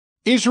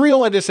Israel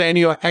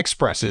Adesanya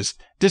expresses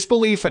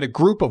disbelief at a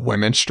group of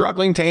women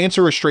struggling to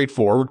answer a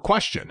straightforward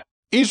question.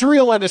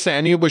 Israel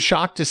Adesanya was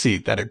shocked to see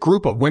that a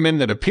group of women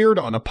that appeared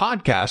on a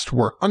podcast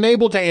were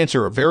unable to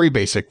answer a very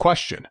basic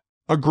question.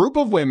 A group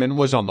of women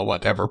was on the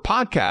Whatever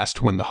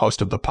podcast when the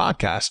host of the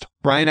podcast,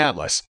 Brian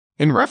Atlas,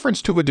 in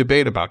reference to a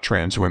debate about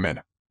trans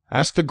women,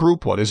 asked the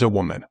group what is a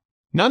woman.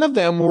 None of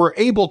them were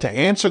able to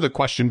answer the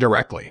question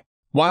directly.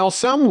 While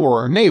some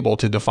were unable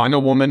to define a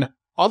woman,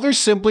 others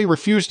simply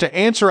refused to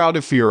answer out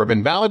of fear of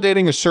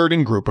invalidating a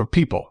certain group of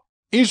people.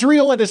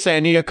 Israel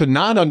Adesanya could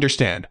not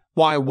understand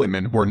why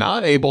women were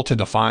not able to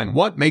define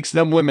what makes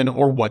them women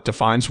or what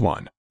defines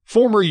one.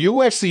 Former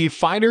UFC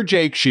fighter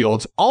Jake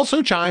Shields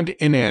also chimed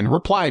in and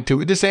replied to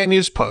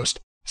Adesanya's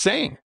post,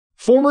 saying,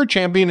 "Former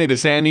champion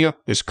Adesanya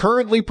is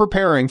currently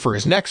preparing for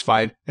his next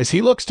fight as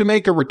he looks to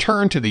make a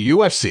return to the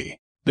UFC.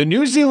 The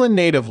New Zealand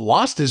native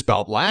lost his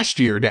belt last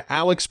year to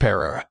Alex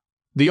Pereira,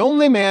 the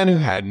only man who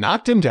had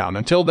knocked him down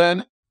until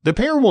then. The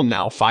pair will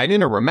now fight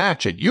in a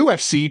rematch at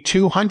UFC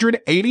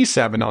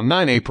 287 on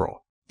 9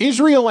 April.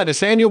 Israel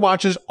Adesanya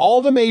watches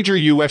all the major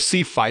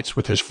UFC fights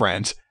with his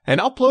friends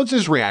and uploads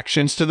his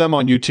reactions to them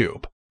on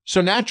YouTube. So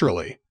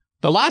naturally,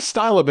 the last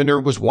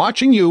Stylebender was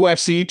watching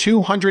UFC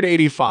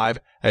 285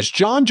 as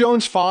Jon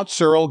Jones fought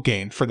Cyril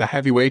Gane for the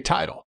heavyweight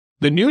title.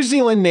 The New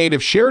Zealand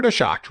native shared a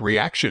shocked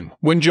reaction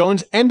when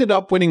Jones ended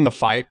up winning the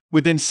fight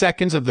within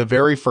seconds of the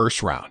very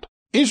first round.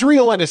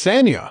 Israel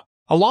Adesanya,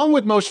 along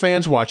with most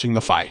fans watching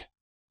the fight,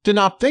 did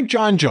not think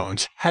Jon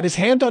Jones had his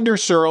hand under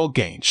Cyril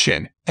Gane's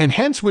shin and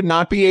hence would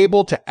not be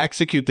able to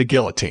execute the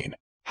guillotine.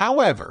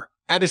 However,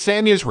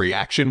 Adesanya's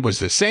reaction was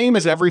the same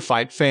as every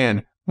fight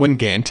fan when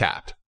Gane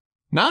tapped,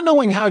 not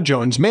knowing how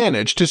Jones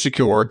managed to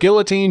secure a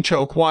guillotine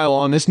choke while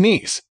on his knees.